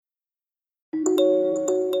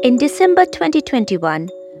In December 2021,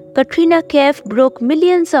 Katrina Kaif broke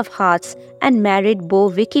millions of hearts and married beau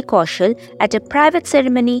Vicky Kaushal at a private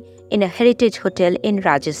ceremony in a heritage hotel in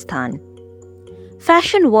Rajasthan.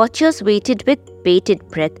 Fashion watchers waited with bated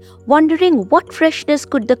breath, wondering what freshness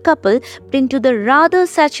could the couple bring to the rather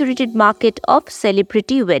saturated market of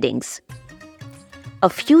celebrity weddings. A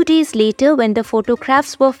few days later, when the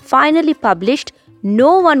photographs were finally published,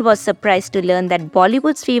 no one was surprised to learn that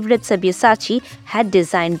Bollywood's favourite Sabyasachi had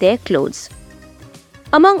designed their clothes.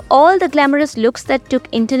 Among all the glamorous looks that took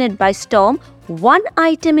internet by storm, one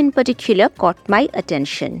item in particular caught my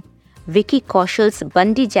attention: Vicky Kaushal's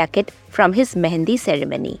Bandi jacket from his Mehendi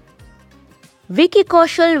ceremony. Vicky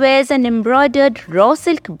Kaushal wears an embroidered raw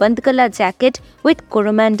silk bandgala jacket with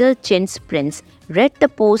Coromandel Chintz prints, read the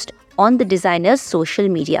post on the designer's social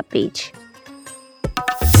media page.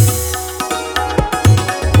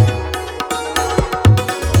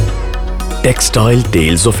 Textile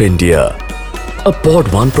Tales of India, a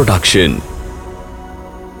Pod One production.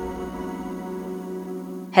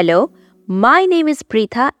 Hello, my name is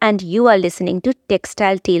Preetha and you are listening to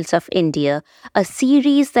Textile Tales of India, a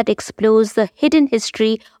series that explores the hidden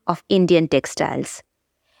history of Indian textiles.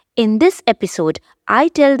 In this episode, I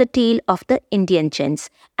tell the tale of the Indian Chintz,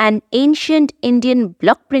 an ancient Indian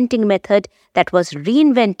block printing method that was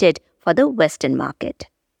reinvented for the Western market.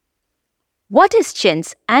 What is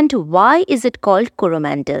Chintz and why is it called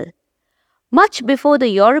Coromandel? Much before the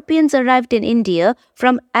Europeans arrived in India,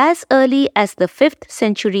 from as early as the 5th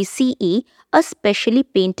century CE, a specially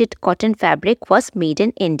painted cotton fabric was made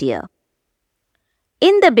in India.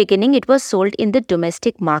 In the beginning, it was sold in the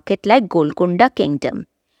domestic market like Golconda Kingdom.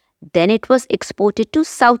 Then it was exported to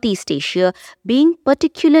Southeast Asia, being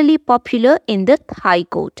particularly popular in the Thai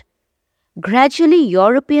court. Gradually,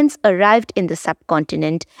 Europeans arrived in the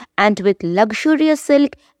subcontinent, and with luxurious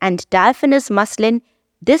silk and diaphanous muslin,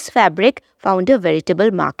 this fabric found a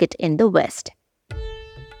veritable market in the West.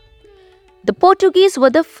 The Portuguese were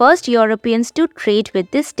the first Europeans to trade with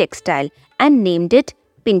this textile and named it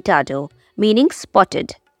pintado, meaning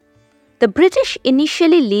spotted. The British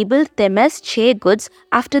initially labelled them as Che goods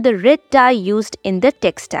after the red dye used in the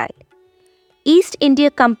textile. East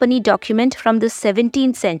India Company document from the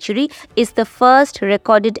 17th century is the first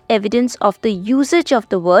recorded evidence of the usage of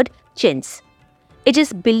the word chintz. It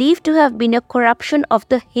is believed to have been a corruption of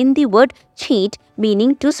the Hindi word cheat,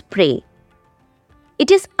 meaning to spray.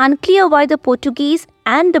 It is unclear why the Portuguese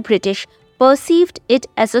and the British perceived it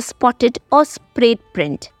as a spotted or sprayed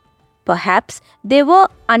print. Perhaps they were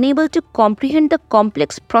unable to comprehend the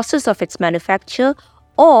complex process of its manufacture,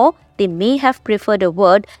 or they may have preferred a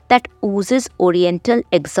word that oozes Oriental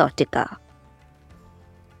exotica.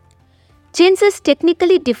 Chintz is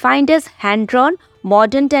technically defined as hand-drawn,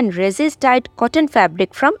 mordant and resist-dyed cotton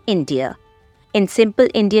fabric from India. In simple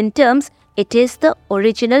Indian terms, it is the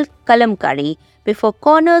original kalamkari, before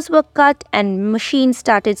corners were cut and machines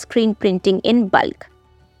started screen printing in bulk.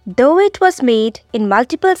 Though it was made in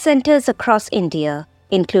multiple centres across India,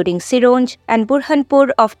 including Sironj and Burhanpur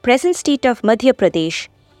of present state of Madhya Pradesh,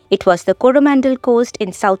 it was the Coromandel coast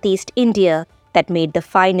in southeast India that made the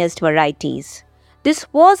finest varieties. This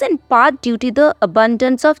was in part due to the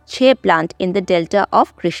abundance of Che plant in the delta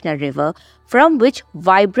of Krishna river, from which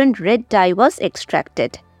vibrant red dye was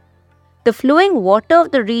extracted. The flowing water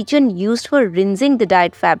of the region used for rinsing the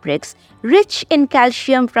dyed fabrics, rich in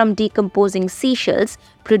calcium from decomposing seashells,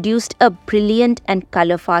 produced a brilliant and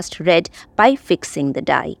colour-fast red by fixing the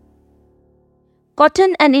dye.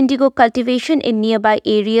 Cotton and indigo cultivation in nearby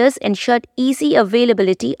areas ensured easy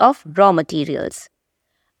availability of raw materials.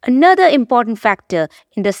 Another important factor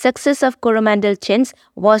in the success of Coromandel Chintz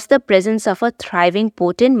was the presence of a thriving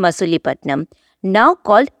port in Masulipattnam, now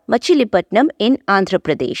called Machilipatnam in Andhra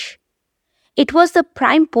Pradesh. It was the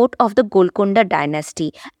prime port of the Golconda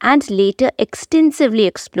dynasty and later extensively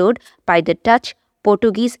explored by the Dutch,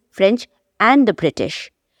 Portuguese, French and the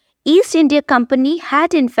British. East India Company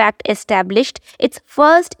had in fact established its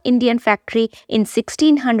first Indian factory in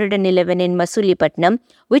 1611 in Masulipattnam,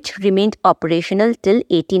 which remained operational till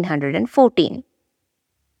 1814.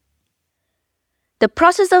 The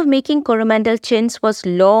process of making Coromandel chintz was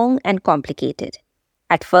long and complicated.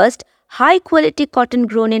 At first, high-quality cotton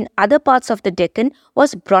grown in other parts of the Deccan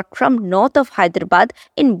was brought from north of Hyderabad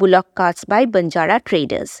in bullock carts by Banjara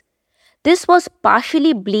traders. This was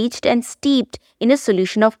partially bleached and steeped in a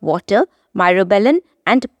solution of water, myrobalan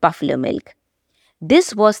and buffalo milk.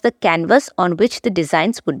 This was the canvas on which the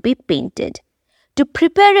designs would be painted. To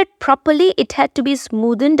prepare it properly, it had to be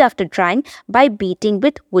smoothened after drying by beating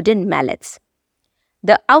with wooden mallets.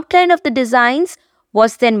 The outline of the designs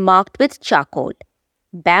was then marked with charcoal.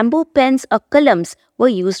 Bamboo pens or columns were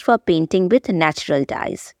used for painting with natural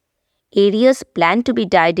dyes. Areas planned to be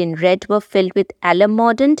dyed in red were filled with alum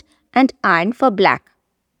mordant and iron for black.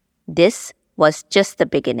 This was just the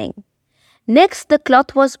beginning. Next, the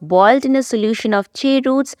cloth was boiled in a solution of cherry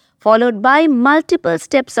roots, followed by multiple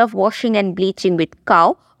steps of washing and bleaching with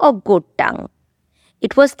cow or goat dung.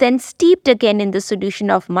 It was then steeped again in the solution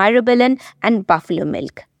of myrobalan and buffalo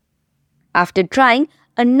milk. After drying,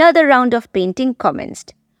 another round of painting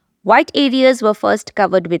commenced. White areas were first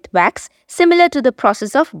covered with wax, similar to the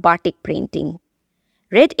process of batik painting.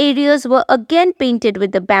 Red areas were again painted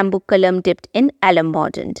with the bamboo column dipped in alum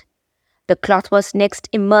mordant. The cloth was next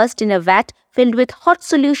immersed in a vat filled with hot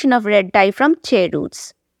solution of red dye from cherry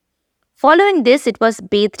roots. Following this, it was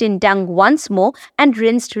bathed in dung once more and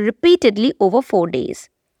rinsed repeatedly over 4 days.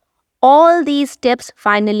 All these steps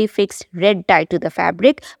finally fixed red dye to the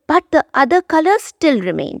fabric, but the other colors still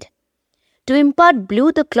remained. To impart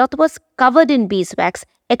blue, the cloth was covered in beeswax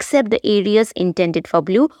except the areas intended for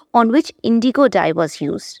blue on which indigo dye was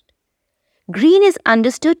used. Green is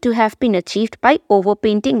understood to have been achieved by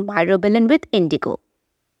overpainting myrobalan with indigo.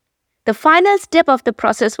 The final step of the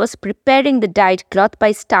process was preparing the dyed cloth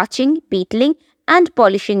by starching, beetling, and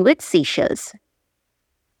polishing with seashells.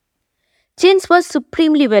 Chintz was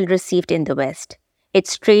supremely well received in the West.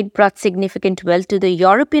 Its trade brought significant wealth to the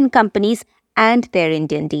European companies and their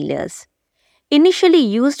Indian dealers. Initially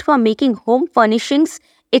used for making home furnishings,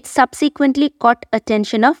 it subsequently caught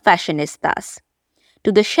attention of fashionistas.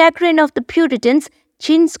 To the chagrin of the Puritans,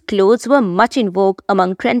 Chintz clothes were much in vogue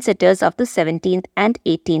among trendsetters of the 17th and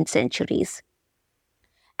 18th centuries.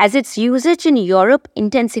 As its usage in Europe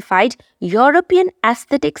intensified, European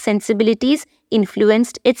aesthetic sensibilities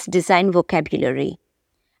influenced its design vocabulary.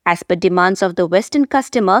 As per demands of the Western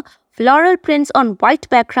customer, floral prints on white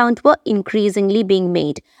background were increasingly being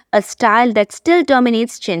made, a style that still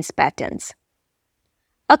dominates Chintz patterns.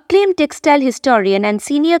 Acclaimed textile historian and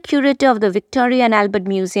senior curator of the Victoria and Albert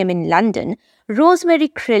Museum in London, Rosemary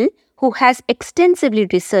Krill, who has extensively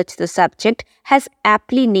researched the subject, has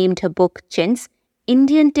aptly named her book Chintz,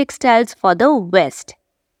 Indian Textiles for the West.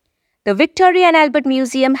 The Victoria and Albert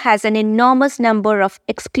Museum has an enormous number of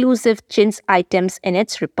exclusive Chintz items in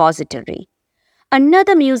its repository.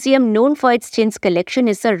 Another museum known for its Chintz collection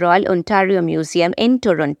is the Royal Ontario Museum in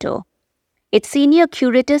Toronto. Its senior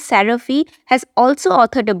curator, Sarah Fee, has also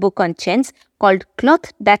authored a book on Chintz called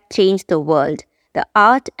Cloth That Changed the World, The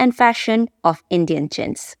Art and Fashion of Indian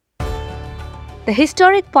Chintz. The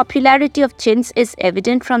historic popularity of Chintz is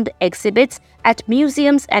evident from the exhibits at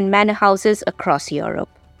museums and manor houses across Europe.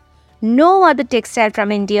 No other textile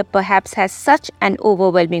from India perhaps has such an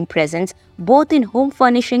overwhelming presence both in home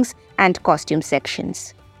furnishings and costume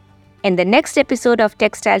sections. In the next episode of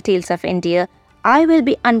Textile Tales of India, I will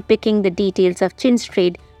be unpicking the details of Chintz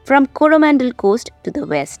trade from Coromandel Coast to the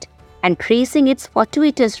west and tracing its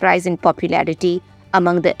fortuitous rise in popularity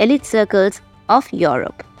among the elite circles of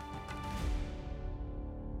Europe.